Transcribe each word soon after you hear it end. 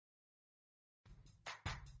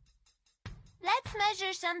Let's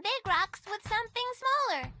measure some big rocks with something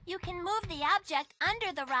smaller. You can move the object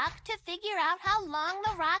under the rock to figure out how long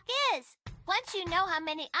the rock is. Once you know how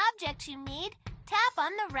many objects you need, tap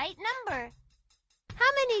on the right number. How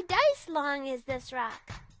many dice long is this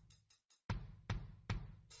rock?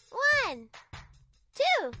 1, 2,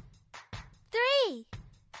 3.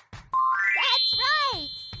 That's right!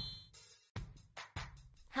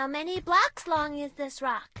 How many blocks long is this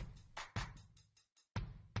rock?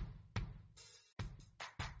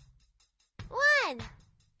 1,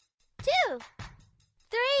 2,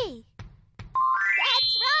 3.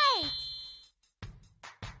 That's right!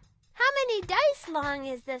 How many dice long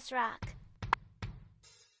is this rock?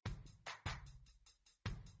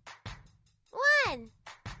 1,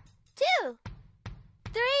 2,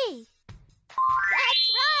 3.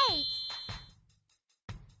 That's right!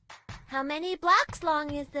 How many blocks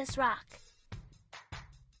long is this rock?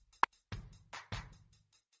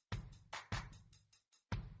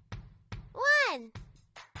 1,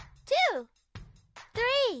 2,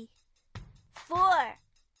 3, 4.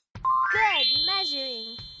 Good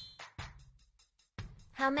measuring.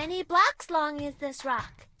 How many blocks long is this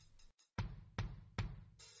rock?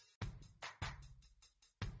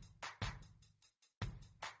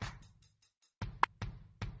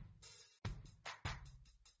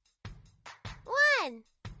 1,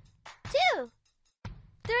 2,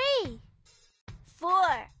 3, 4.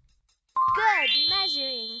 Good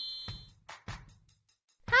measuring.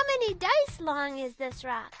 How many dice long is this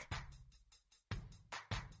rock?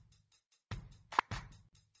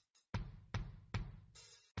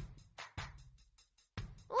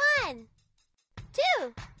 1,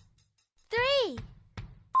 2, 3.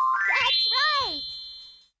 That's right!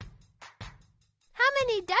 How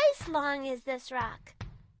many dice long is this rock?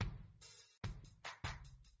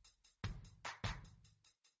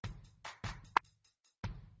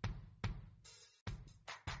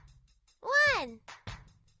 1,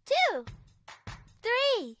 2,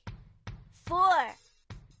 3, 4.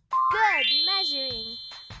 Good measuring.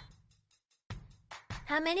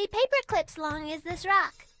 How many paper clips long is this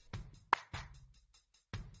rock?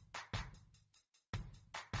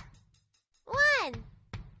 1,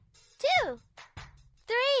 2,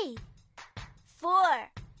 3, 4.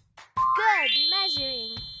 Good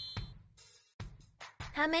measuring.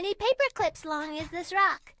 How many paper clips long is this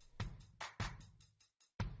rock?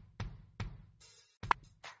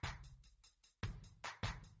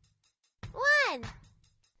 1,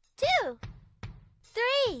 2,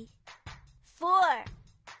 3, 4.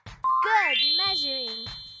 Good measuring.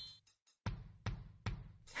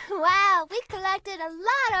 Wow, we collected a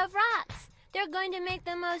lot of rocks. They're going to make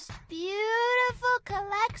the most beautiful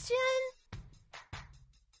collection